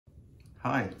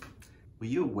Hi, were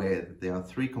you aware that there are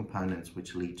three components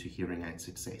which lead to hearing aid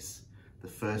success? The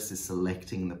first is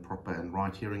selecting the proper and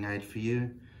right hearing aid for you.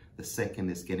 The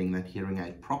second is getting that hearing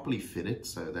aid properly fitted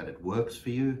so that it works for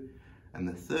you. And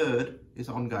the third is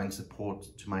ongoing support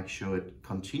to make sure it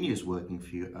continues working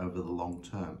for you over the long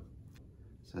term.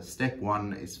 So step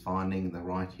one is finding the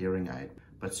right hearing aid.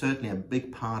 But certainly a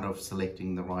big part of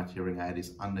selecting the right hearing aid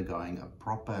is undergoing a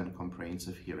proper and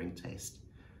comprehensive hearing test.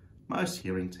 Most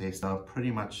hearing tests are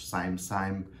pretty much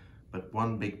same, but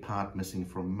one big part missing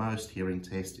from most hearing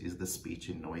tests is the speech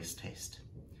and noise test.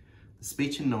 The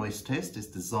speech and noise test is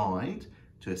designed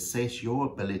to assess your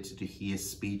ability to hear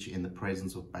speech in the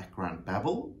presence of background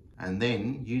babble, and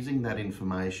then using that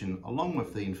information along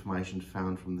with the information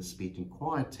found from the speech and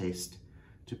quiet test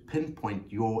to pinpoint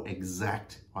your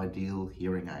exact ideal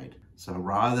hearing aid. So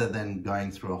rather than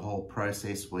going through a whole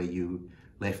process where you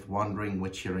left wondering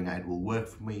which hearing aid will work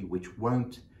for me, which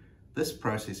won't, this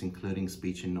process, including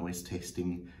speech and noise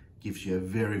testing, gives you a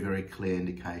very clear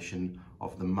indication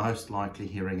of the most likely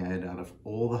hearing aid out of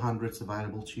all the hundreds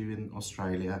available to you in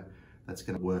Australia that's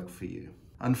going to work for you.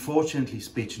 Unfortunately,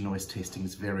 speech and noise testing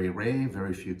is very rare.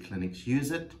 Very few clinics use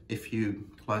it. If you're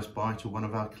close by to one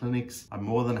of our clinics, I'm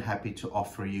more than happy to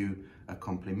offer you a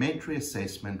complimentary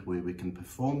assessment where we can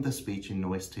perform the speech and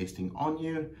noise testing on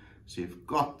you, so you've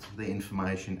got the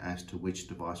information as to which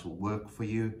device will work for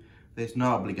you. There's no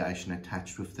obligation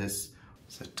attached with this.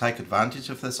 So take advantage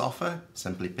of this offer.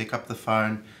 Simply pick up the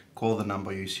phone, call the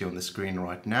number you see on the screen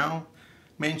right now,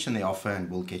 mention the offer, and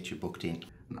we'll get you booked in.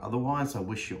 And otherwise, I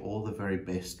wish you all the very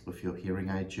best with your hearing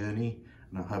aid journey,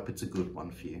 and I hope it's a good one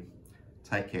for you.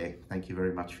 Take care. Thank you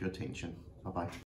very much for your attention. Bye-bye.